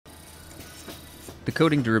The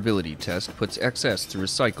coating durability test puts XS through a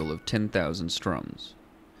cycle of 10,000 strums.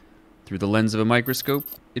 Through the lens of a microscope,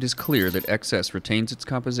 it is clear that XS retains its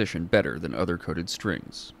composition better than other coated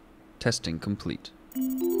strings. Testing complete.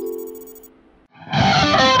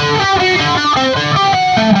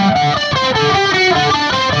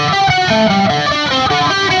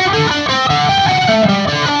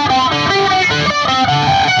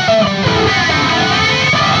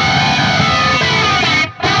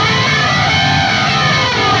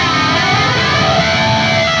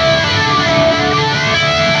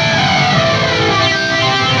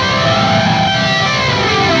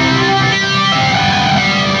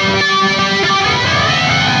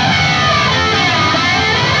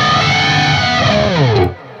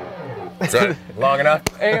 Is that long enough?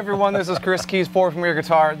 Hey everyone, this is Chris Keys, Forward From Your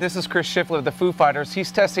Guitar. This is Chris Schiffler of the Foo Fighters. He's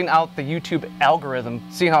testing out the YouTube algorithm,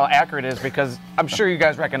 seeing how accurate it is, because I'm sure you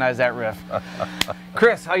guys recognize that riff.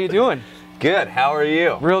 Chris, how you doing? Good, how are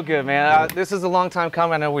you? Real good, man. This is a long time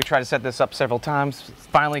coming. I know we tried to set this up several times. It's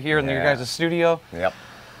finally here in your guys' studio. Yep.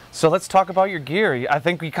 So let's talk about your gear. I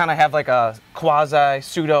think we kind of have like a quasi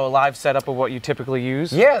pseudo live setup of what you typically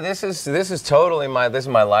use. Yeah, this is totally my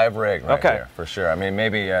live rig right Okay. here for sure. I mean,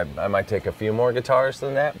 maybe I might take a few more guitars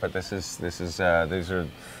than that, but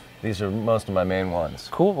these are most of my main ones.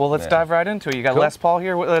 Cool. Well, let's dive right into it. You got Cool. Les Paul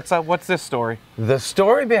here. What's this story? The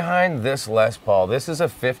story behind this Les Paul, this is a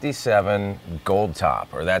 57 gold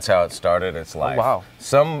top, or that's how it started its life. Oh, wow.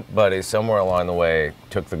 Somebody somewhere along the way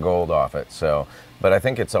took the gold off it, so, but I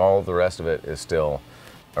think it's all, the rest of it is still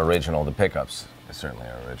original. The pickups certainly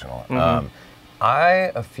are original. Mm-hmm.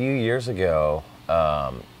 I, a few years ago,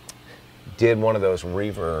 did one of those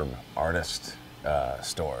Reverb artist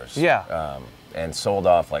stores. Yeah. And sold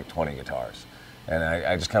off like 20 guitars. And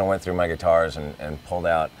I just kind of went through my guitars and pulled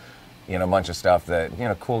out, you know, a bunch of stuff that, you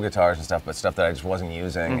know, cool guitars and stuff, but stuff that I just wasn't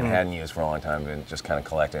using and hadn't used for a long time, and just kind of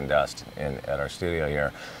collecting dust at our studio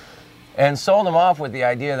here. And sold them off with the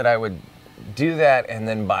idea that I would do that and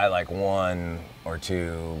then buy like one or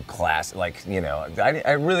two class, like, you know,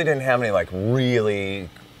 I really didn't have any like really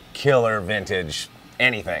killer vintage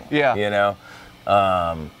anything, Yeah. you know?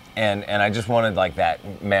 And I just wanted like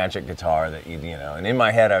that magic guitar that you know, and in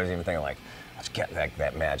my head I was even thinking like, let's get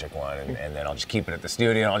that magic one, and then I'll just keep it at the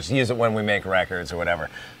studio and I'll just use it when we make records or whatever.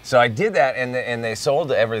 So I did that, and they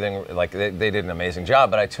sold everything, like they did an amazing job,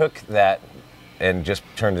 but I took that and just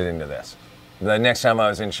turned it into this. The next time I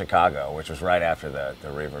was in Chicago, which was right after the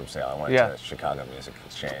Reverb sale, I went to Chicago Music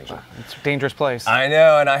Exchange. It's a dangerous place. I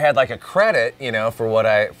know, and I had like a credit, you know,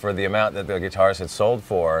 for the amount that the guitars had sold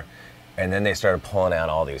for. And then they started pulling out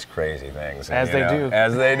all these crazy things. And, As they do.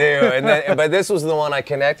 As they do. And then, but this was the one I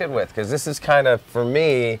connected with, because this is kind of, for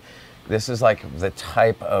me, this is like the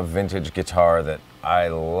type of vintage guitar that I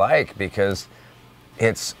like, because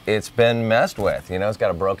it's been messed with. You know, it's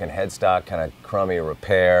got a broken headstock, kind of crummy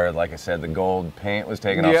repair. Like I said, the gold paint was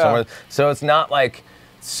taken off somewhere. So it's not like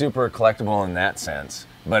super collectible in that sense,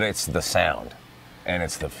 but it's the sound and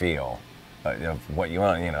it's the feel. Of what you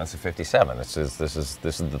want, you know, it's a 57. This is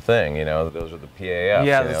the thing, you know. Those are the PAFs.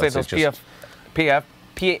 Yeah, you they know, say those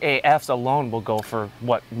PAFs alone will go for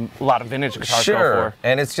what a lot of vintage guitars go for.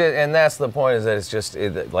 And it's just, and that's the point, is that it's just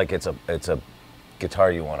like it's a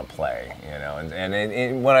guitar you want to play, you know.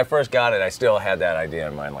 And when I first got it, I still had that idea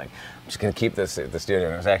in mind, like, I'm just gonna keep this at the studio.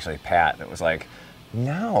 And it was actually Pat that was like,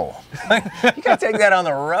 no, you gotta take that on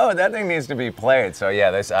the road. That thing needs to be played. So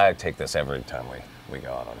yeah, I take this every time we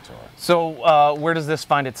go out on tour. So where does this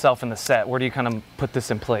find itself in the set? Where do you kind of put this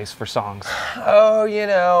in place for songs? Oh, you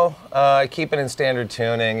know, I keep it in standard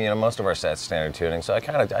tuning. You know, most of our sets standard tuning. So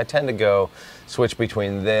I tend to go switch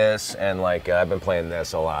between this and, like, I've been playing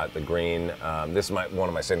this a lot, the green. This is one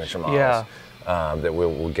of my signature models that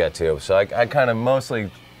we'll get to. So I kind of mostly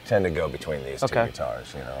tend to go between these two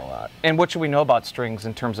guitars, you know, a lot. And what should we know about strings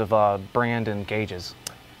in terms of brand and gauges?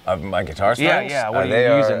 Of my guitar strings? Yeah, what are they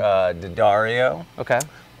you using? They are D'Addario. Okay.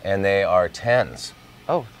 And they are 10s.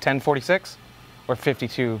 Oh, 10-46 or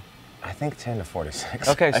 52? I think 10 to 46.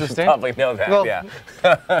 Okay, so I should probably know that, well, yeah.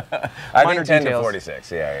 I minor think 10 details. to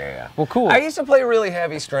 46, yeah. Well, cool. I used to play really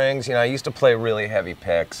heavy strings, you know, I used to play really heavy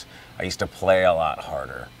picks. I used to play a lot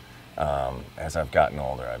harder. As I've gotten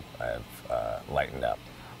older, I've lightened up.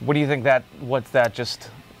 What do you think what's that just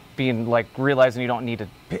being like, realizing you don't need to?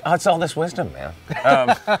 It's all this wisdom, man.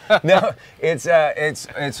 No, it's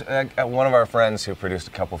one of our friends who produced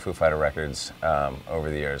a couple Foo Fighter records over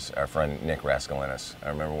the years, our friend Nick Raskolinis. I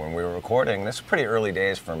remember when we were recording, this is pretty early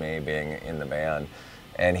days for me being in the band,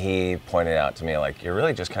 and he pointed out to me, like, you're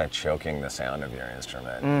really just kind of choking the sound of your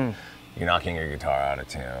instrument. You're knocking your guitar out of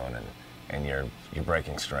tune, and you're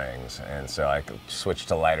breaking strings. And so I switched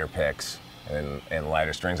to lighter picks and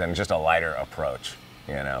lighter strings and just a lighter approach,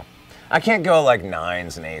 you know. I can't go like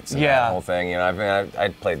 9s and 8s and Yeah. that whole thing, you know. I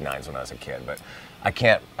played 9s when I was a kid, but I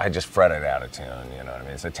can't. I just fret it out of tune, you know what I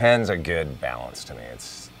mean. So 10's a good balance to me.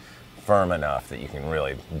 It's firm enough that you can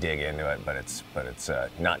really dig into it, but it's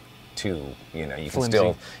not too, you know, you can Flimsy.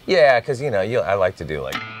 still, yeah, because you know, I like to do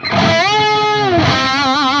like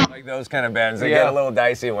those kind of bends. They get Yeah. a little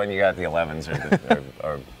dicey when you got the 11s or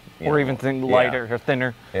you Or know, even yeah. lighter or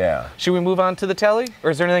thinner. Yeah. Should we move on to the telly?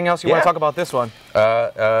 Or is there anything else you want Yeah. to talk about this one?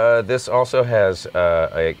 This also has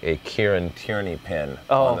a Kieran Tierney pin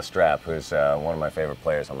on the strap, who's one of my favorite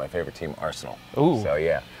players on my favorite team, Arsenal. Ooh. So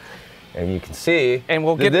yeah, and you can see, And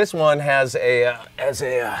we'll that get- this one has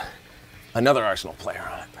another Arsenal player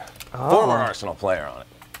on it, former Arsenal player on it.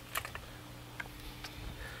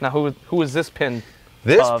 Now, who is this pin?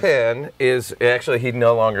 This of? pin is actually he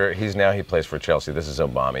plays for Chelsea. This is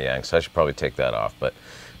Aubameyang, so I should probably take that off, but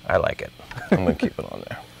I like it. I'm gonna keep it on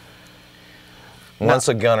there. Once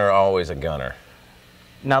a gunner, always a gunner.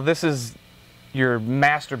 Now, this is your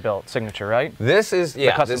master built signature, right? This is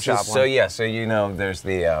custom this shop is, one. so yeah. So you know, there's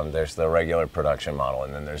the regular production model,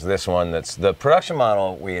 and then there's this one that's the production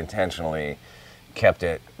model. We intentionally kept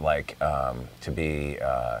it like to be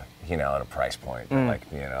you know, at a price point. Like,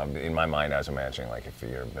 you know, in my mind, I was imagining like if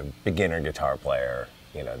you're a beginner guitar player,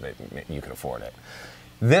 you know, that you could afford it.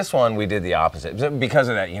 This one we did the opposite because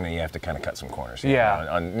of that. You know, you have to kind of cut some corners. You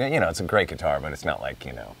Yeah. know, you know, it's a great guitar, but it's not like,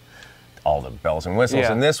 you know, all the bells and whistles.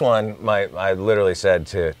 Yeah. And this one, I literally said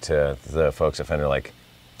to the folks at Fender, like,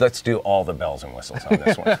 let's do all the bells and whistles on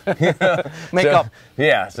this one. Make So, up.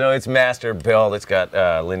 Yeah, so it's master build. It's got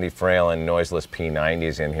Lindy Fralin noiseless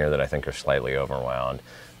P90s in here that I think are slightly overwound.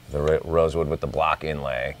 The rosewood with the block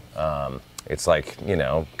inlay. It's like, you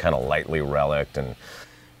know, kind of lightly relict and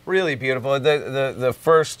really beautiful. The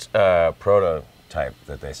first prototype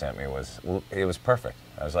that they sent me was perfect.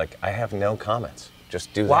 I was like, I have no comments.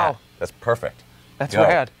 Just do Wow. that. That's perfect. That's Go.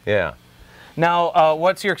 rad. Yeah. Now,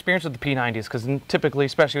 what's your experience with the P90s? Because typically,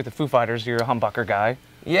 especially with the Foo Fighters, you're a humbucker guy.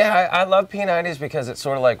 Yeah, I love P90s because it's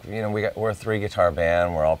sort of like, you know, we're a 3-guitar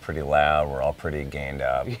band. We're all pretty loud. We're all pretty gained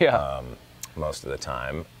up. Yeah. Most of the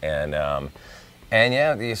time, and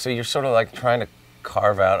yeah, so you're sort of like trying to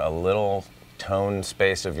carve out a little tone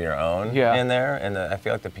space of your own in there, and I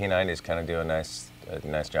feel like the P90s kind of do a nice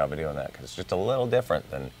job of doing that because it's just a little different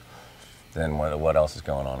than what else is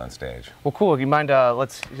going on stage. Well, cool. You mind?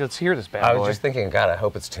 Let's hear this bad I boy. was just thinking, God, I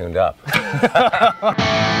hope it's tuned up.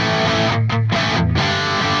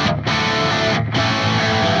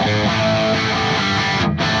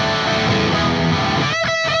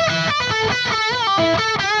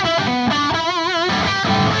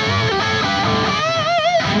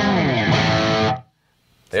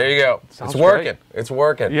 There you go. Sounds It's working. great. It's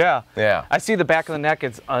working. Yeah. Yeah. I see the back of the neck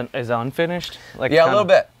is unfinished. Like Yeah, a kinda- little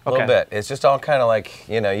bit. A Okay. little bit. It's just all kind of like,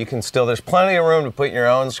 you know, you can still, there's plenty of room to put your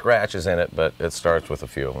own scratches in it, but it starts with a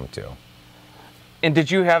few of them too. And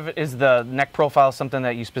is the neck profile something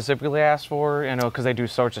that you specifically asked for? You know, because they do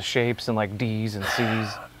sorts of shapes and like D's and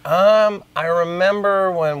C's. I remember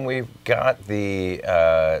when we got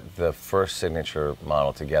the first signature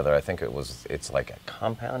model together, I think it's like a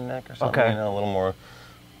compound neck or something, Okay. you know, a little more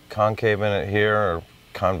concave in it here, or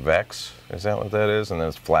convex, is that what that is? And then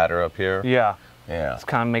it's flatter up here? Yeah. Yeah. It's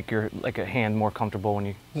kind of make your a hand more comfortable when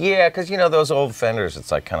you. Yeah, because you know, those old Fenders,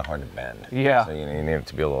 it's like kind of hard to bend. Yeah. So you know, you need it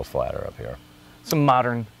to be a little flatter up here. Some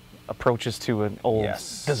modern approaches to an old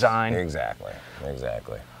design. Exactly.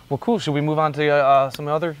 Exactly. Well, cool. Should we move on to some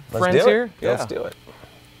other friends Let's do here? it. Yeah. Let's do it.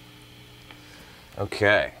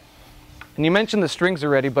 Okay. And you mentioned the strings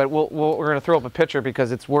already, but we're going to throw up a picture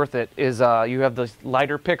because it's worth it. You have the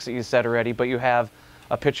lighter picks that you said already, but you have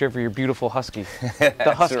a picture of your beautiful husky,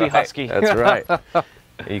 the husky. That's right.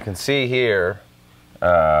 You can see here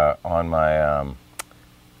on my.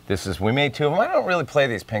 We made 2 of them. I don't really play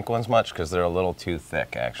these pink ones much because they're a little too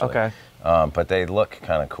thick, actually. Okay. But they look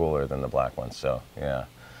kind of cooler than the black ones, so yeah.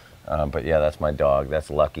 But yeah, that's my dog. That's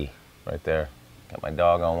Lucky right there. Got my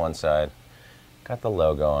dog on one side. Got the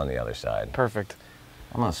logo on the other side. Perfect.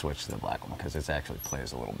 I'm gonna switch to the black one because it actually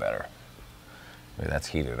plays a little better. Maybe that's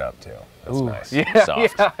heated up too. That's nice. Yeah,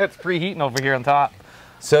 Soft. yeah, it's preheating over here on top.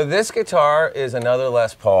 So this guitar is another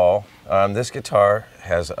Les Paul. This guitar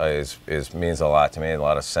means a lot to me, a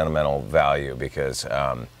lot of sentimental value because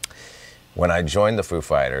when I joined the Foo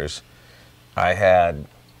Fighters, I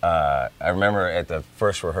remember at the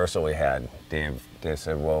first rehearsal we had, Dave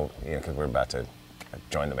said, well, you know, because we're about to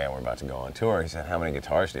join the band, we're about to go on tour. He said, how many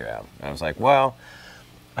guitars do you have? And I was like, well,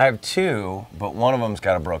 I have 2, but one of them's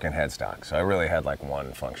got a broken headstock. So I really had like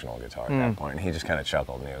one functional guitar at that point. And he just kind of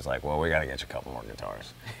chuckled and he was like, well, we got to get you a couple more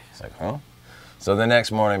guitars. It's like, huh? So the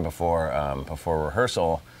next morning before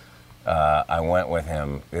rehearsal, I went with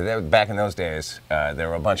him. Back in those days, there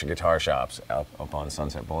were a bunch of guitar shops up on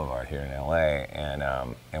Sunset Boulevard here in LA,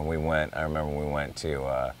 and we went. I remember we went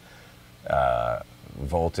to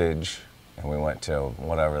Voltage, and we went to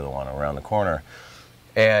whatever the one around the corner,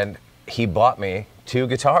 and he bought me 2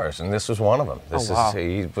 guitars, and this was one of them.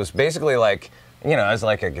 He was basically like, you know, as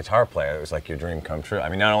like a guitar player, it was like your dream come true. I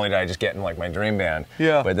mean, not only did I just get in like my dream band,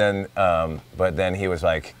 but then he was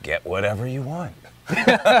like, get whatever you want.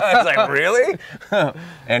 I was like, really?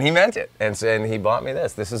 And he meant it. And he bought me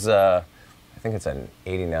this. This is I think it's an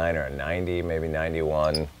 89 or a 90, maybe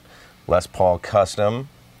 91 Les Paul Custom.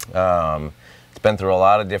 It's been through a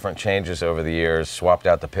lot of different changes over the years, swapped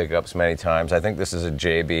out the pickups many times. I think this is a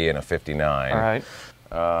JB and a 59. All right.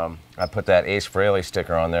 I put that Ace Frehley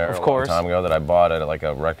sticker on there a long time ago that I bought at like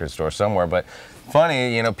a record store somewhere. But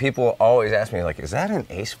funny, you know, people always ask me like, is that an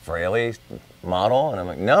Ace Frehley model? And I'm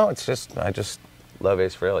like, no, it's just, I just love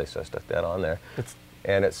Ace Frehley, so I stuck that on there.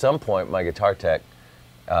 And at some point, my guitar tech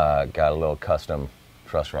got a little custom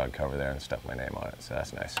truss rod cover there and stuck my name on it, so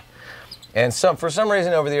that's nice. And for some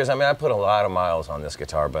reason over the years, I mean, I put a lot of miles on this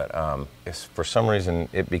guitar, but for some reason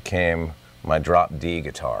it became my drop D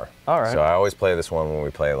guitar. All right. So I always play this one when we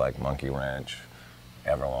play like Monkey Wrench,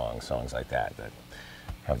 Everlong, songs like that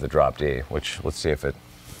have the drop D, which let's see if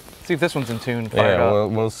this one's in tune. Fire yeah, it up.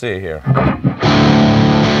 we'll see here.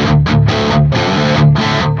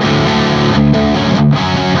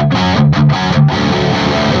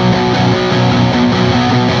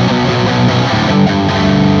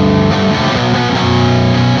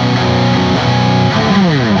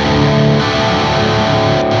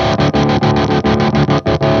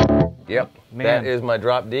 Yep, Man. That is my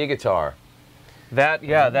drop D guitar. That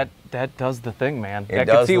does the thing, man. It I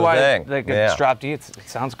does can see the why thing. it's drop D. It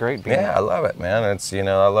sounds great. Yeah, I love it, man. It's, you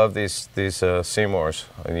know, I love these Seymours.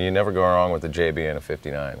 I mean, you never go wrong with the JB and a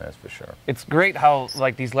 59, that's for sure. It's great how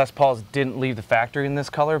like these Les Pauls didn't leave the factory in this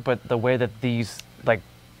color, but the way that these like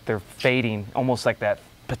they're fading, almost like that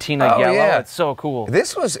patina yellow. Yeah. It's so cool.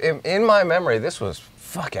 This was in my memory. This was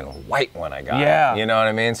fucking white when I got Yeah. it. You know what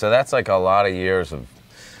I mean? So that's like a lot of years of,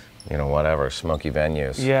 you know, whatever, smoky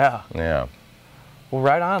venues. Yeah. Yeah. Well,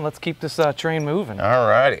 right on. Let's keep this train moving. All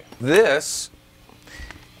righty. This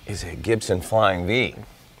is a Gibson Flying V.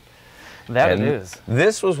 That And it is.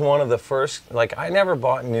 This was one of the first, like, I never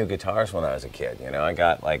bought new guitars when I was a kid. You know, I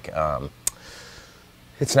got like,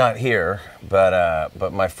 it's not here,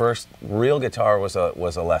 but my first real guitar was a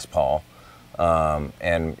Les Paul. And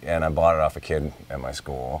I bought it off a kid at my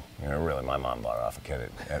school. You know, really, my mom bought it off a kid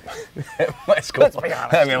at my school. Let's be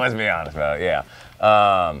honest. I mean, let's be honest about it,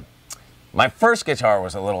 yeah. My first guitar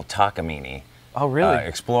was a little Takamine. Oh, really?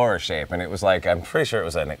 Explorer shape, and it was like, I'm pretty sure it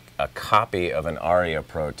was a copy of an Aria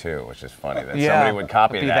Pro 2, which is funny that somebody would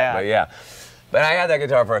copy that, but yeah. But I had that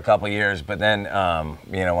guitar for a couple years, but then,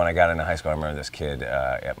 you know, when I got into high school, I remember this kid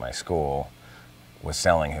at my school was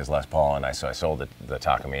selling his Les Paul, and so I sold the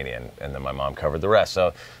Takamine, and then my mom covered the rest.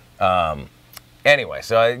 So anyway,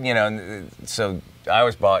 so I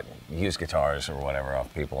always bought used guitars or whatever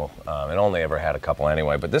off people, and only ever had a couple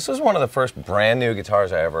anyway. But this was one of the first brand new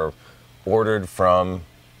guitars I ever ordered from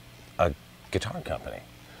a guitar company.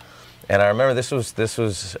 And I remember this was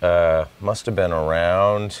must have been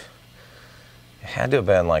around, it had to have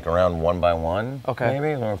been like around One by One, okay,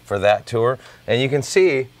 maybe, or for that tour. And you can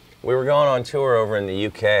see we were going on tour over in the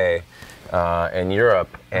UK and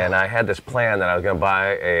Europe, and I had this plan that I was going to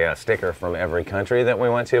buy a sticker from every country that we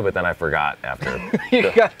went to, but then I forgot after.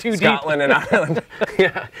 You got too Scotland deep. and Ireland.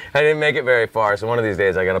 Yeah, I didn't make it very far, so one of these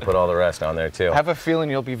days I got to put all the rest on there too. I have a feeling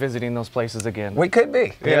you'll be visiting those places again. We could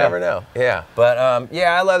be. You never know. Yeah, but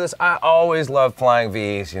yeah, I love this. I always loved Flying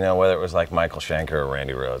V's. You know, whether it was like Michael Schenker or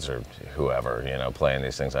Randy Rhoads or whoever, you know, playing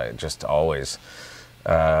these things. I just always,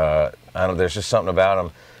 I don't. There's just something about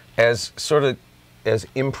them, as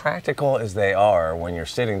impractical as they are when you're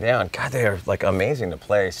sitting down. God, they are like amazing to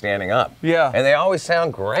play standing up. Yeah. And they always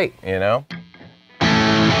sound great. You know.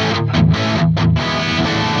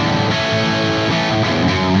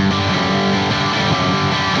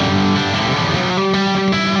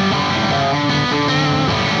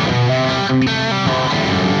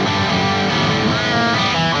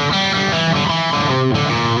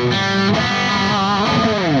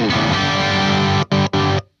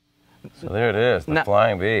 So there it is, the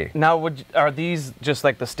Flying V. Now, are these just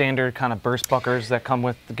like the standard kind of burst buckers that come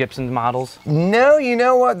with the Gibson models? No, you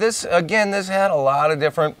know what? This had a lot of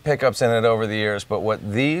different pickups in it over the years, but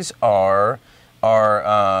what these are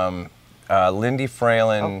Lindy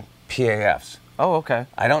Fralin PAFs. Oh, okay.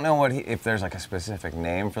 I don't know if there's like a specific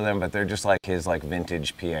name for them, but they're just like his like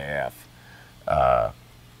vintage PAF.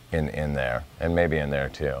 in there, and maybe in there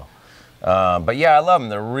too. But yeah, I love them.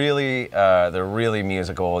 They're really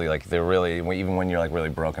musical. Like they're really, even when you're like really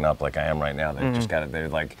broken up, like I am right now. They've just got it. They're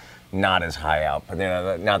like not as high output.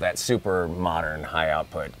 They're not that super modern high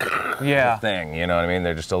output thing. You know what I mean?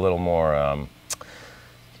 They're just a little more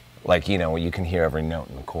like, you know, you can hear every note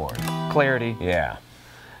in the chord. Clarity. Yeah.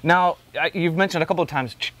 Now, you've mentioned a couple of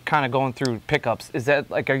times kind of going through pickups. Is that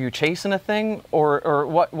like, are you chasing a thing, or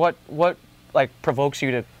what like provokes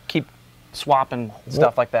you to keep swapping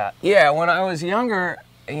stuff like that? Yeah, when I was younger,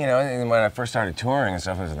 you know, and when I first started touring and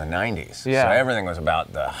stuff, it was in the 90s. Yeah. So everything was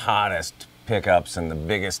about the hottest pickups and the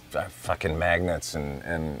biggest fucking magnets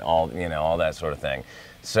and all, you know, all that sort of thing.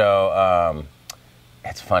 So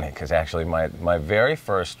it's funny because actually my very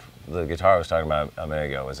first, the guitar I was talking about a minute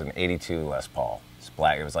ago was an 82 Les Paul. It's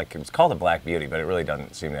black. It was called a Black Beauty, but it really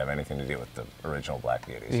doesn't seem to have anything to do with the original Black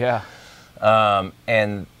Beauties. Yeah.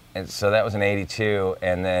 And so that was an 82,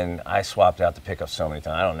 and then I swapped out the pickups so many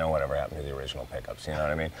times. I don't know whatever happened to the original pickups, you know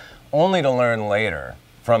what I mean? Only to learn later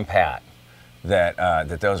from Pat that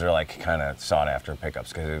that those are like kind of sought after pickups,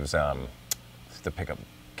 because it was the pickup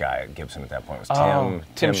guy at Gibson at that point was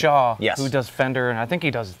Tim Shaw, yes, who does Fender, and I think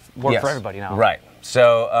he does work for everybody now. Right.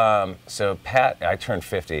 So so Pat, I turned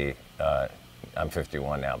 50. I'm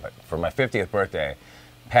 51 now, but for my 50th birthday,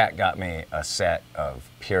 Pat got me a set of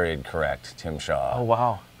period correct Tim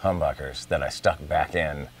Shaw humbuckers that I stuck back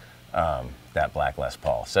in that black Les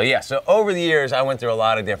Paul. So yeah, so over the years I went through a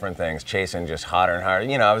lot of different things, chasing just hotter and hotter.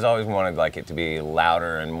 You know, I was always wanted like it to be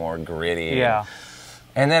louder and more gritty. Yeah.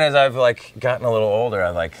 And then as I've like gotten a little older,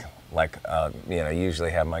 I you know,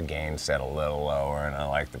 usually have my gain set a little lower, and I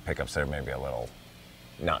like the pickups that are maybe a little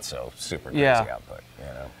not so super crazy output. You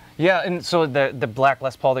know. Yeah, and so the black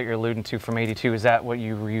Les Paul that you're alluding to from '82, is that what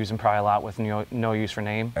you were using probably a lot with No Use for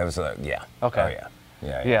Name? It was yeah. Okay. Oh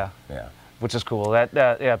yeah. Yeah. Which is cool.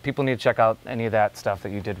 Yeah, people need to check out any of that stuff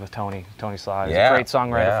that you did with Tony Sly. He's a great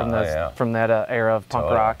songwriter from that era of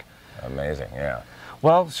punk rock. Amazing, yeah.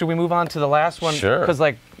 Well, should we move on to the last one? Sure. Because,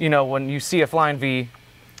 like, you know, when you see a Flying V,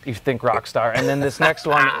 you think rock star, and then this next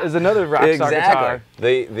one is another rock star guitar.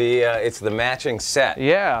 It's the matching set.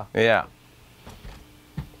 Yeah. Yeah.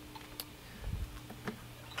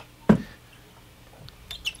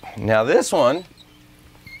 Now this one,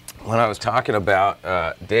 when I was talking about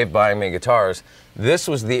Dave buying me guitars, this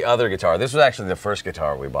was the other guitar. This was actually the first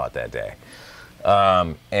guitar we bought that day.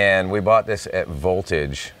 And we bought this at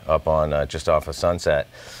Voltage up on just off of Sunset.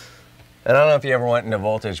 And I don't know if you ever went into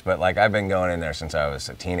Voltage, but like I've been going in there since I was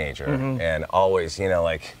a teenager, and always, you know,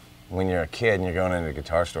 like when you're a kid and you're going into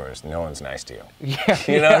guitar stores, no one's nice to you. Yeah.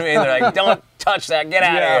 You know what I mean? They're like, don't touch that, get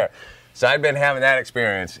out of here. So I'd been having that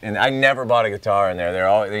experience, and I never bought a guitar in there. They're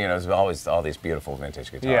all, you know, there's always all these beautiful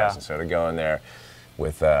vintage guitars, and so to go in there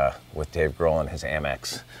with Dave Grohl and his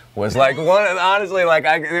Amex was like honestly, like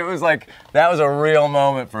it was like that was a real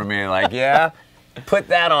moment for me. Like, yeah, put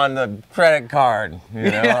that on the credit card,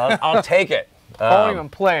 you know, I'll take it. I won't even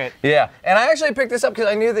play it. Yeah, and I actually picked this up because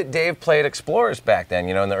I knew that Dave played Explorers back then,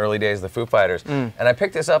 you know, in the early days of the Foo Fighters. And I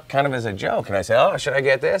picked this up kind of as a joke, and I said, oh, should I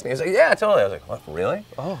get this? And he was like, yeah, totally. I was like, what, really?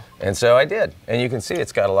 Oh. And so I did. And you can see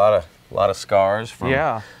it's got a lot of scars from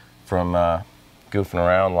goofing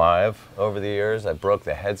around live over the years. I broke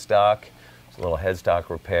the headstock. It's a little headstock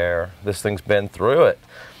repair. This thing's been through it.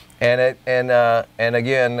 And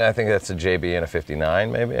again, I think that's a JB and a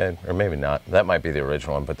 59, maybe, or maybe not. That might be the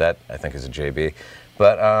original one, but that I think is a JB.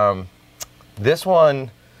 But this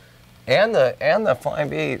one and the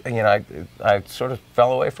Flying V, you know, I sort of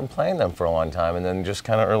fell away from playing them for a long time, and then just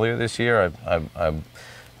kind of earlier this year, I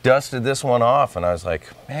dusted this one off, and I was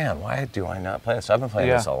like, man, why do I not play this? I've been playing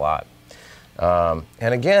this a lot.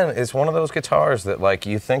 And again, it's one of those guitars that, like,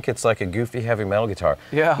 you think it's like a goofy heavy metal guitar.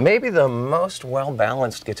 Yeah. Maybe the most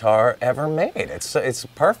well-balanced guitar ever made. It's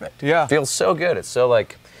perfect. Yeah. It feels so good. It's so,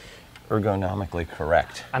 like, ergonomically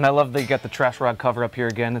correct. And I love that you got the Trash Rod cover up here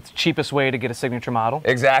again. It's the cheapest way to get a signature model.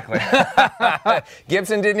 Exactly.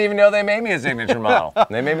 Gibson didn't even know they made me a signature model.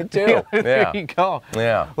 They made me two. There you go.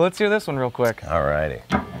 Yeah. Well, let's hear this one real quick. All righty.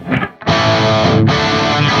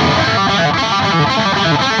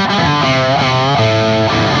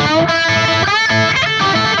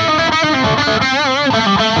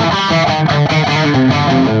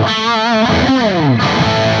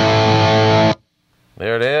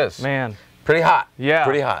 There it is. Man. Pretty hot. Yeah.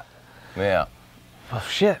 Pretty hot. Yeah. Oh,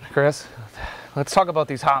 shit, Chris. Let's talk about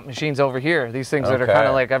these hot machines over here. These things that are Okay. kind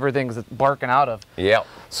of like everything's barking out of. Yep.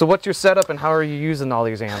 So what's your setup and how are you using all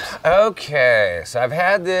these amps? Okay, so I've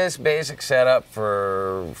had this basic setup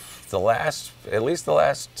for at least the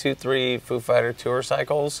last 2-3 Foo Fighter tour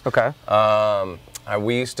cycles. Okay.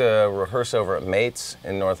 we used to rehearse over at Mates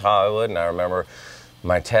in North Hollywood, and I remember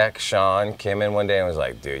my tech, Sean, came in one day and was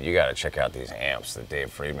like, dude, you got to check out these amps that Dave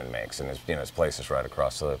Friedman makes. And his place is right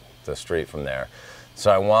across the street from there. So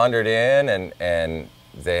I wandered in, and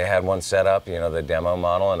they had one set up, the demo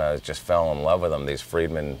model, and I just fell in love with them, these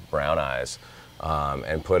Friedman Brown Eyes,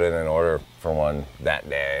 and put in an order for one that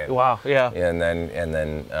day. Wow, yeah. And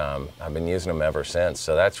then I've been using them ever since.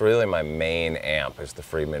 So that's really my main amp, is the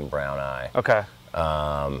Friedman Brown Eye. Okay.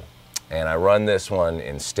 And I run this one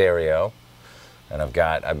in stereo. And I've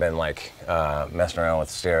been like messing around with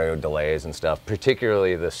stereo delays and stuff,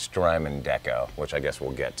 particularly the Strymon Deco, which I guess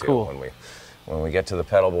we'll get to when we get to the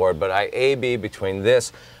pedal board. But I A/B between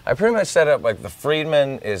this. I pretty much set up like the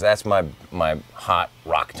Friedman that's my hot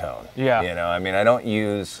rock tone. Yeah. I mean, I don't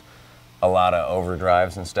use a lot of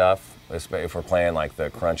overdrives and stuff. If we're playing like the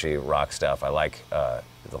crunchy rock stuff, I like the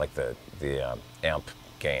amp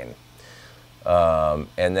gain.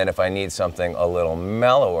 And then if I need something a little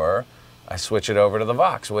mellower, I switch it over to the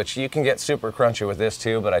Vox, which you can get super crunchy with this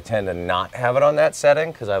too, but I tend to not have it on that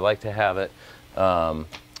setting because I like to have it on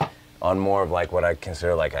more of like what I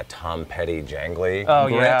consider like a Tom Petty jangly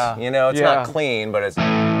grit. Yeah. It's not clean, but it's...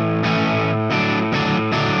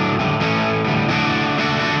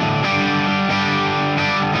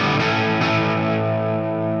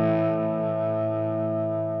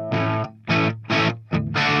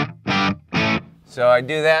 So I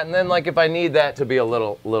do that, and then like if I need that to be a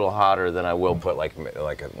little hotter, then I will put like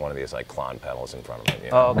one of these like Klon pedals in front of it.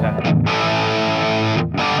 Oh, okay.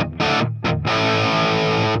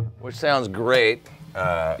 Which sounds great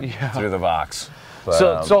through the Vox.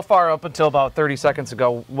 But, so far up until about 30 seconds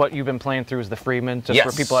ago, what you've been playing through is the Friedman, just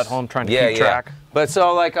for people at home trying to keep track. But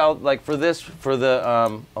so like a lot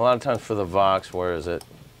of times for the Vox, where is it?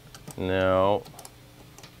 No.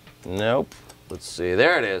 Nope. Let's see.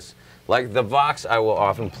 There it is. Like the Vox, I will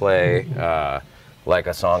often play like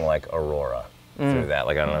a song like Aurora through that.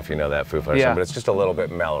 Like I don't know if you know that Foo Fighters song, but it's just a little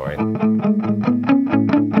bit mellower. And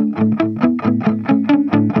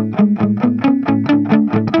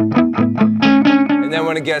then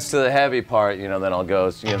when it gets to the heavy part, then I'll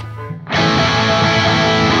go,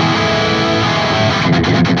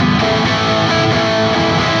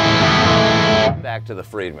 back to the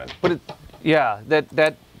Friedman. But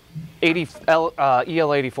that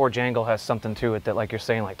EL84 jangle has something to it that, like you're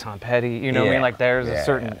saying, like Tom Petty, what I mean? Like there's a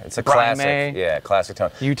certain... It's a Brian classic, May, classic tone.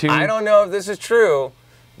 U2. I don't know if this is true,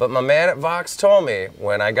 but my man at Vox told me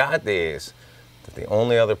when I got these that the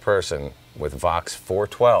only other person with Vox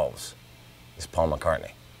 412s is Paul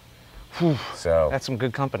McCartney. Whew, so that's some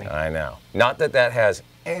good company. I know. Not that that has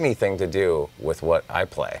anything to do with what I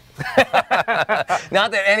play.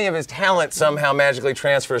 Not that any of his talent somehow magically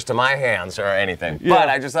transfers to my hands or anything, but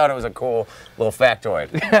I just thought it was a cool little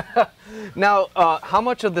factoid. Now, how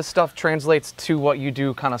much of this stuff translates to what you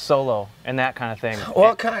do kind of solo and that kind of thing?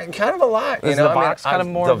 Well, kind of a lot. Is the Vox kind of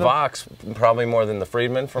more the Vox probably more than the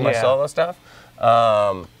Friedman for my solo stuff.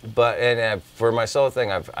 But for my solo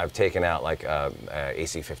thing, I've taken out like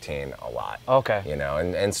AC-15 a lot. Okay.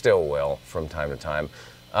 And still will from time to time.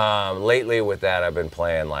 Lately with that, I've been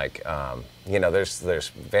playing like, there's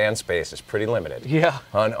van space is pretty limited. Yeah.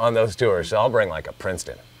 On those tours, so I'll bring like a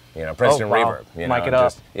Princeton, Princeton Reverb. Mic it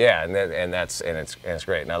up. And it's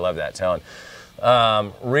great, and I love that tone.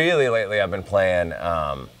 Really lately, I've been playing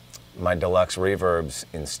my deluxe reverbs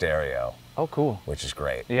in stereo. Oh, cool. Which is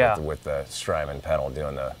great. Yeah. With the Strymon pedal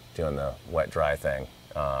doing the wet dry thing,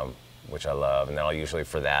 which I love. And then I'll usually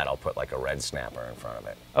for that I'll put like a red snapper in front of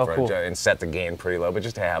it. Oh, cool. And set the gain pretty low, but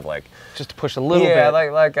just to have like just to push a little bit. Yeah,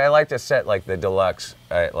 like I like to set like the deluxe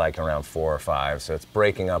at like around 4 or 5, so it's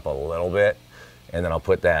breaking up a little bit, and then I'll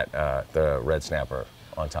put that the red snapper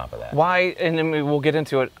on top of that. Why? And then we'll get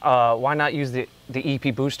into it. Why not use the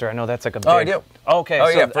EP booster? I know that's like a big... Oh, I do. Okay,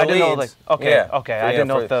 oh, so yeah, for I didn't know leads. like okay. I didn't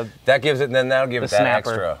know if the that gives it. Then that'll give it that snapper.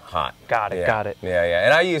 extra hot. Got it. Got it. Yeah.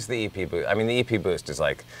 And I use the EP boost. I mean, the EP boost is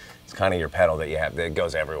like it's kind of your pedal that you have that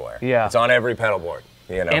goes everywhere. Yeah. It's on every pedal board.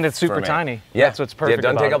 And it's super tiny. Yeah. That's what's perfect. It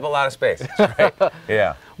doesn't take up a lot of space. It's great.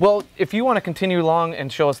 Yeah. Well, if you want to continue along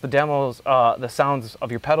and show us the demos, the sounds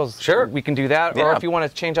of your pedals, sure, we can do that. Yeah. Or if you want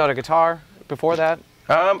to change out a guitar before that.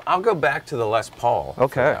 I'll go back to the Les Paul.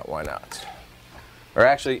 Okay. For that. Why not? Or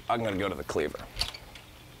actually, I'm going to go to the Cleaver.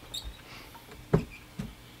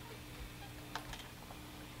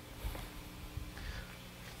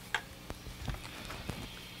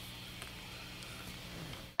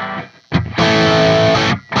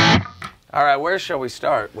 All right, where shall we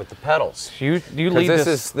start with the pedals? You lead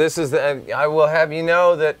this is I will have you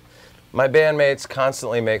know that My bandmates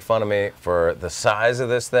constantly make fun of me for the size of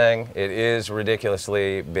this thing. It is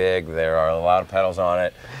ridiculously big. There are a lot of pedals on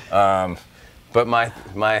it. But my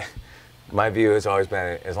view has always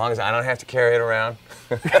been, as long as I don't have to carry it around,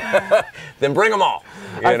 then bring them all,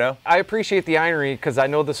 you know? I appreciate the irony, because I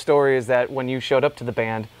know the story is that when you showed up to the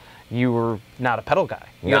band, you were not a pedal guy.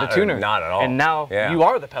 You had a tuner. Not at all. And now you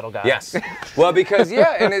are the pedal guy. Yes. Well, because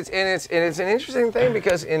and it's an interesting thing,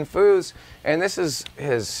 because in Foos, and this is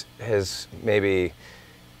his maybe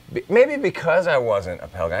because I wasn't a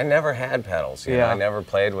pedal guy, I never had pedals. You know? I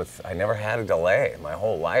never had a delay my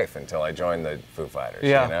whole life until I joined the Foo Fighters.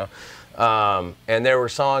 Yeah. You know. And there were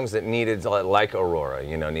songs that needed, like Aurora,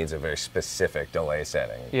 you know, needs a very specific delay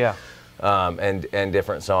setting. Yeah. And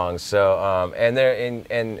different songs. So and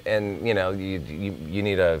you know, you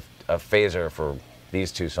need a phaser for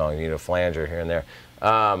these two songs. You need a flanger here and there.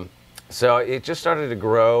 So it just started to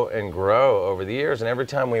grow and grow over the years. And every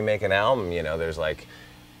time we make an album, you know, there's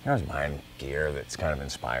buying gear that's kind of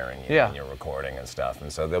inspiring you when you're recording and stuff.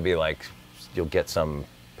 And so there'll be like, you'll get some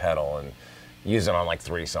pedal and use it on like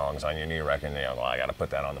 3 songs on your new record. And you know, well, I got to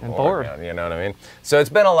put that on the board. You know what I mean? So it's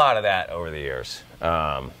been a lot of that over the years.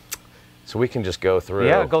 So we can just go through.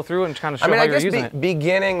 Yeah, go through and kind of show how you're using it.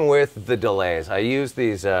 Beginning with the delays, I use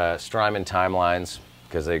these Strymon timelines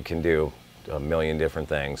because they can do a million different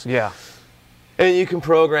things. Yeah. And you can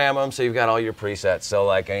program them, so you've got all your presets. So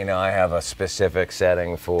like, you know, I have a specific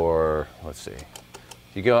setting for, let's see.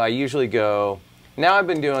 I usually go, now I've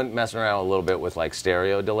been messing around a little bit with like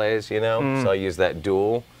stereo delays, you know? So I use that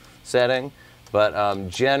dual setting. But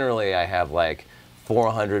generally I have like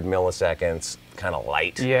 400 milliseconds kind of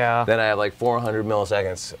light. Yeah. Then I have like 400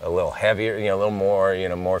 milliseconds, a little heavier, you know, a little more, you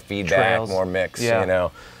know, more feedback, Trails. more mix, you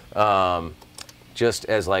know. Just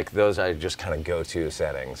as like those are just kind of go-to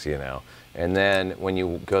settings, you know. And then when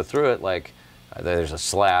you go through it, like there's a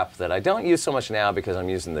slap that I don't use so much now because I'm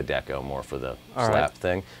using the Deco more for the slap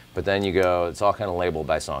thing. But then you go, it's all kind of labeled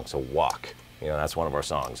by song. So Walk, you know, that's one of our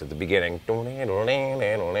songs. At the beginning, you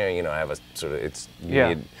know, I have a sort of, you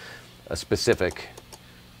need a specific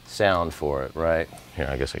sound for it, right? Here,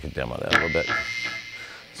 I guess I could demo that a little bit.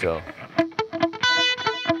 So,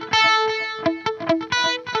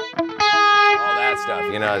 all that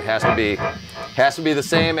stuff, you know, it has to be the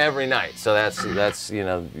same every night. So that's you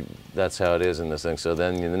know, that's how it is in this thing. So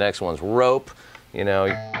then the next one's Rope, you know.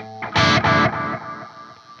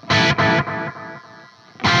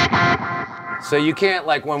 So you can't,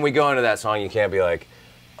 like, when we go into that song, you can't be like,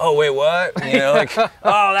 oh, wait, what? You know, like,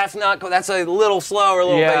 oh, that's a little slow or a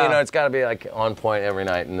little bit, you know, it's got to be like on point every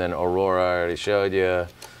night. And then Aurora, I already showed you.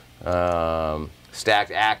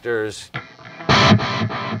 Stacked Actors.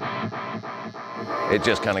 It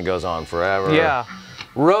just kind of goes on forever. Yeah.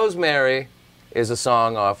 Rosemary is a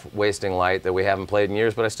song off Wasting Light that we haven't played in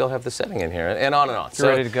years, but I still have the setting in here, and on and on. You're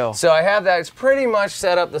ready to go. So I have that. It's pretty much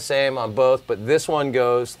set up the same on both, but this one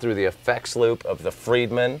goes through the effects loop of the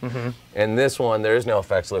Friedman, and this one, there is no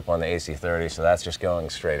effects loop on the AC30, so that's just going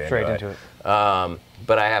straight into it.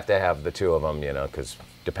 But I have to have the two of them, you know, because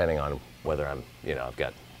depending on whether I'm, you know, I've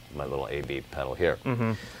got my little AB pedal here.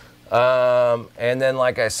 And then,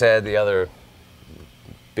 like I said, the other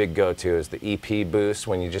big go-to is the EP boost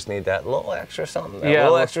when you just need that little extra something, that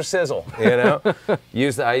little extra sizzle, you know? I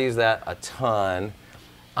use that a ton.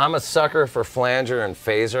 I'm a sucker for flanger and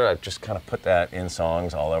phaser. I just kind of put that in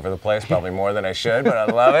songs all over the place, probably more than I should, but I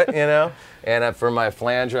love it, you know? And for my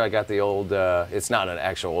flanger, I got the old, it's not an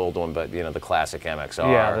actual old one, but, you know, the classic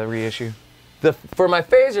MXR. Yeah, the reissue. For my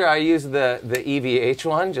phaser, I use the EVH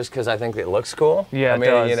one just because I think it looks cool. Yeah, I mean,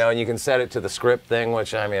 it does. you know, and you can set it to the script thing,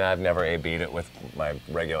 which, I mean, I've never A-B'd it with my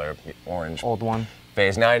regular orange Old one.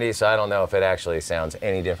 Phase 90, so I don't know if it actually sounds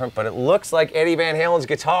any different, but it looks like Eddie Van Halen's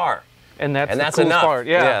guitar. And that's the coolest enough. part.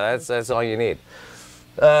 Yeah, that's all you need.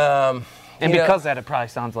 And because that, it probably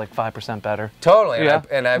sounds like 5% better. Totally. Yeah.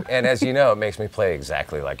 And as you know, it makes me play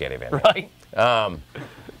exactly like Eddie Van Halen.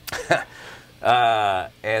 Right.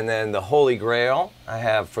 And then the Holy Grail I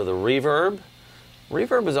have for the reverb.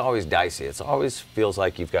 Reverb is always dicey. It always feels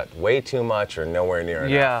like you've got way too much or nowhere near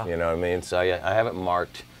enough. Yeah. You know what I mean? So I have it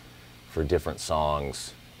marked for different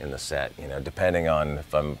songs in the set, you know, depending on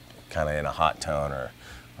if I'm kind of in a hot tone or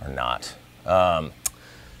not. The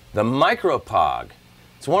Micropog.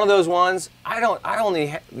 It's one of those ones, I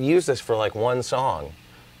only use this for like one song,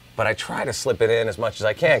 but I try to slip it in as much as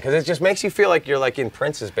I can because it just makes you feel like you're like in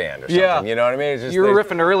Prince's band or something. Yeah. You know what I mean? It's just, You were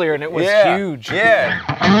riffing earlier and it was huge. Yeah.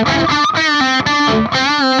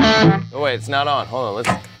 Oh wait, it's not on. Hold on, let's.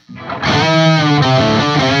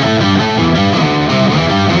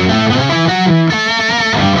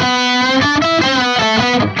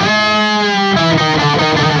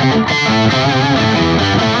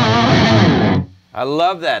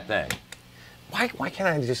 love that thing. Why can't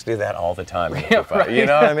I just do that all the time? Yeah, right. You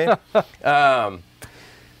know what I mean?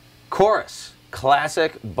 Chorus,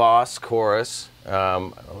 classic Boss chorus.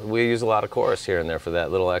 We use a lot of chorus here and there for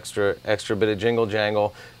that little extra bit of jingle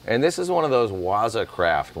jangle. And this is one of those Waza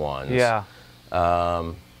Craft ones. Yeah.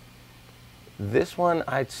 This one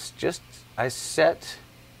I set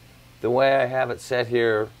the way I have it set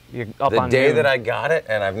here the day that I got it,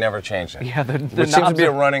 and I've never changed it. Yeah, the which seems to be a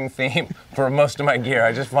knobs running theme for most of my gear.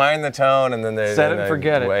 I just find the tone and then set it and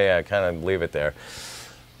forget it. Way I kind of leave it there.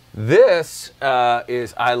 This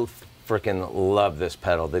is I freaking love this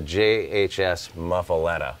pedal, the JHS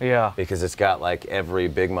Muffaletta. Yeah. Because it's got like every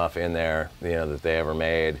Big Muff in there, that they ever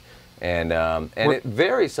made. And it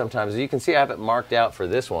varies sometimes. As you can see, I have it marked out for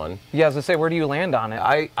this one. Yeah, I was gonna say, where do you land on it?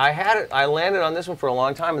 I landed on this one for a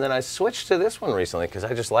long time, and then I switched to this one recently because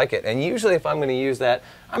I just like it. And usually if I'm going to use that,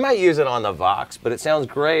 I might use it on the Vox, but it sounds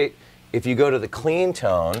great if you go to the clean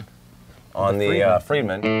tone on the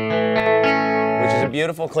Friedman, which is a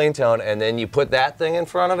beautiful clean tone, and then you put that thing in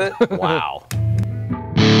front of it. Wow.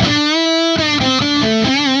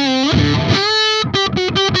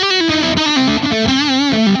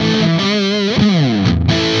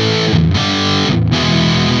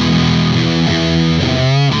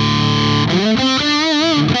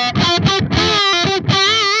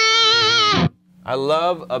 I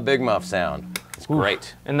love a Big Muff sound. It's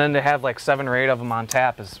great. And then to have like 7 or 8 of them on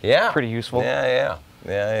tap is pretty useful. Yeah.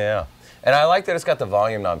 And I like that it's got the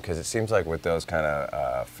volume knob because it seems like with those kind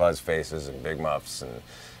of fuzz faces and Big Muffs and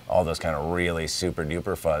all those kind of really super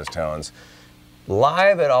duper fuzz tones,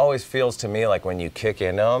 live it always feels to me like when you kick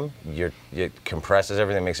into them, it compresses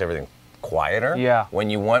everything, makes everything quieter. Yeah.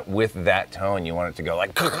 When you want with that tone, you want it to go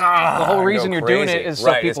like. The whole reason you're doing it is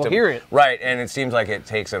so people hear it. Right, and it seems like it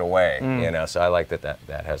takes it away. So I like that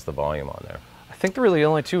has the volume on there. I think there are really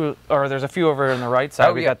only 2, or there's a few over on the right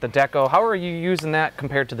side. We got the Deco. How are you using that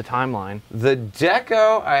compared to the Timeline? The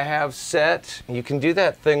Deco I have set. You can do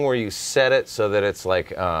that thing where you set it so that it's like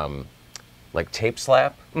tape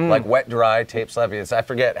slap, like wet dry tape slap. I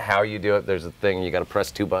forget how you do it. There's a thing you got to press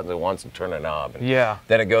 2 buttons at once and turn a knob. And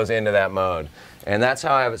then it goes into that mode, and that's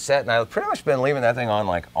how I have it set. And I've pretty much been leaving that thing on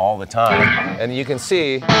like all the time. And you can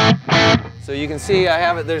see, I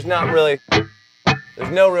have it. There's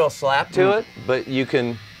no real slap to it, but you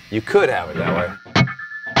could have it that way.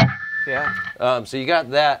 Yeah. So you got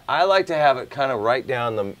that. I like to have it kind of right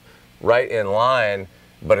in line,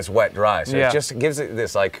 but it's wet dry. So it just gives it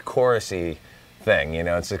this like chorusy thing,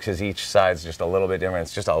 It's because each side's just a little bit different.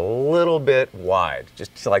 It's just a little bit wide,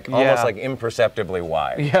 just like almost like imperceptibly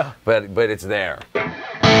wide. Yeah. But it's there.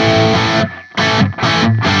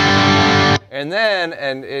 And then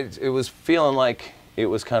it was feeling like it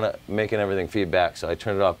was kind of making everything feedback, so I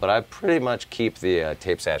turned it off. But I pretty much keep the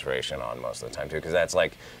tape saturation on most of the time too, because that's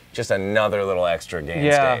like just another little extra gain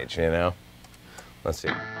stage, Let's see.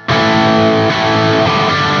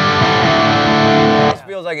 It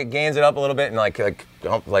feels like it gains it up a little bit and like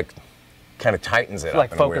kind of tightens it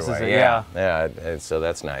like up. Focuses it, Yeah, and so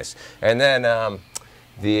that's nice. And then I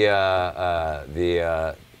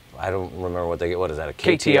don't remember what is that, a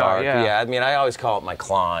KTR? Yeah. I mean, I always call it my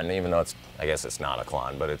Klon, even though I guess it's not a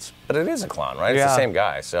Klon, but it is a Klon, right? It's the same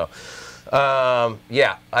guy. So,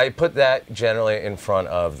 I put that generally in front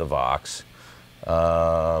of the Vox.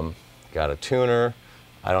 Got a tuner.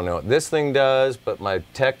 I don't know what this thing does, but my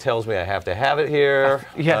tech tells me I have to have it here.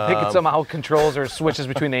 I think it somehow controls or switches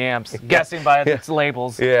between the amps, guessing by its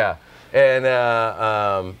labels. Yeah,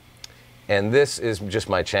 and this is just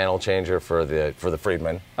my channel changer for the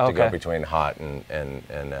Friedman to go between hot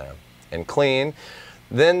and clean.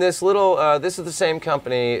 Then this little, this is the same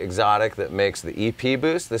company, Exotic, that makes the EP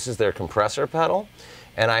Boost. This is their compressor pedal.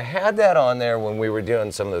 And I had that on there when we were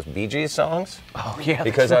doing some of those Bee Gees songs. Oh, yeah.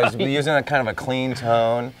 Because I was using a kind of a clean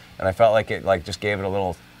tone, and I felt like it just gave it a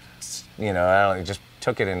little, it just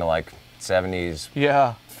took it into like 70s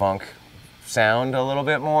funk sound a little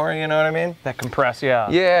bit more, you know what I mean? That compress, yeah.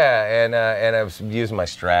 Yeah, and I was using my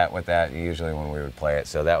Strat with that usually when we would play it,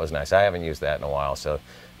 so that was nice. I haven't used that in a while, so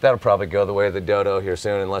that'll probably go the way of the Dodo here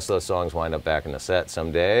soon, unless those songs wind up back in the set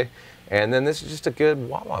someday. And then this is just a good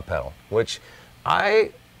wah-wah pedal, which I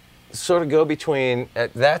sort of go between.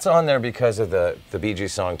 That's on there because of the Bee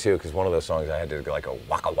Gees song too, because one of those songs I had to go like a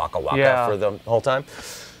waka waka waka for the whole time.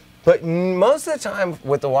 But most of the time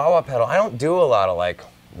with the wah-wah pedal, I don't do a lot of like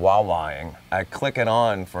wah-wahing. I click it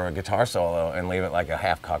on for a guitar solo and leave it like a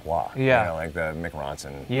half-cock wah. Yeah. Like the Mick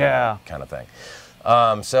Ronson kind of thing.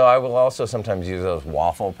 So I will also sometimes use those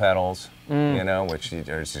waffle pedals, which you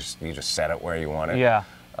just set it where you want it. Yeah.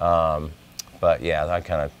 But yeah, I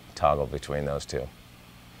kind of toggle between those two.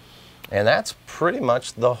 And that's pretty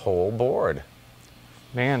much the whole board.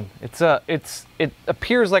 Man, it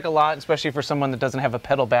appears like a lot, especially for someone that doesn't have a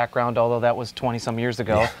pedal background, although that was 20 some years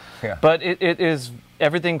ago. Yeah. But it is,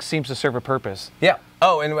 everything seems to serve a purpose. Yeah.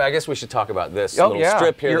 Oh, and I guess we should talk about this little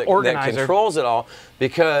strip here that controls it all,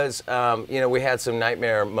 because you know, we had some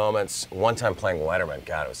nightmare moments. One time playing Letterman,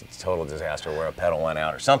 God, it was a total disaster where a pedal went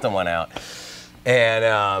out or something went out.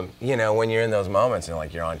 And you know, when you're in those moments and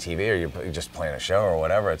like you're on TV or you're just playing a show or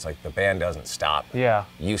whatever, it's like the band doesn't stop. Yeah.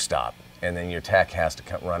 You stop. And then your tech has to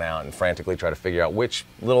run out and frantically try to figure out which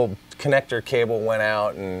little connector cable went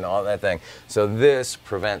out and all that thing. So this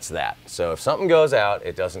prevents that. So if something goes out,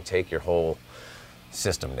 it doesn't take your whole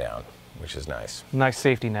system down, which is nice. Nice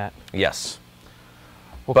safety net. Yes.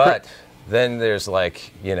 Well, But then there's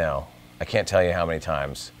like, you know, I can't tell you how many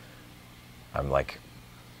times I'm like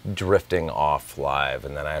drifting off live,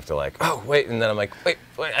 and then I have to like, oh wait, and then I'm like, wait,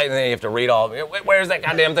 and then you have to read all. Wait, where's that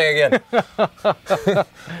goddamn thing again?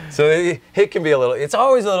 So it can be a little. It's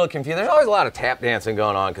always a little confusing. There's always a lot of tap dancing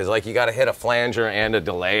going on because like you got to hit a flanger and a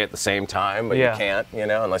delay at the same time, but you can't, you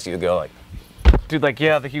know, unless you go like. Dude, like,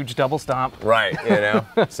 yeah, the huge double stomp. Right, you know.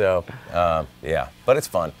 So yeah, but it's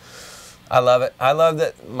fun. I love it. I love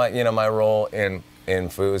that my role in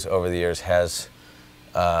Foos over the years has.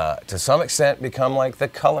 To some extent, become like the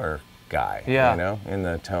color guy, you know, in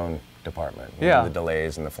the tone department. You know, the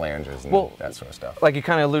delays and the flanges and that sort of stuff. Like you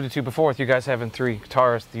kind of alluded to before, with you guys having 3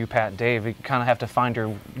 guitarists, you, Pat, and Dave, you kind of have to find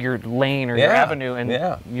your lane or your avenue,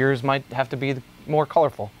 and yours might have to be more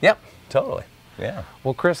colorful. Yep, totally. Yeah.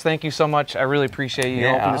 Well, Chris, thank you so much. I really appreciate you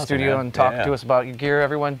opening the studio and talking to us about your gear.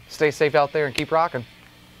 Everyone, stay safe out there and keep rocking.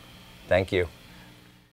 Thank you.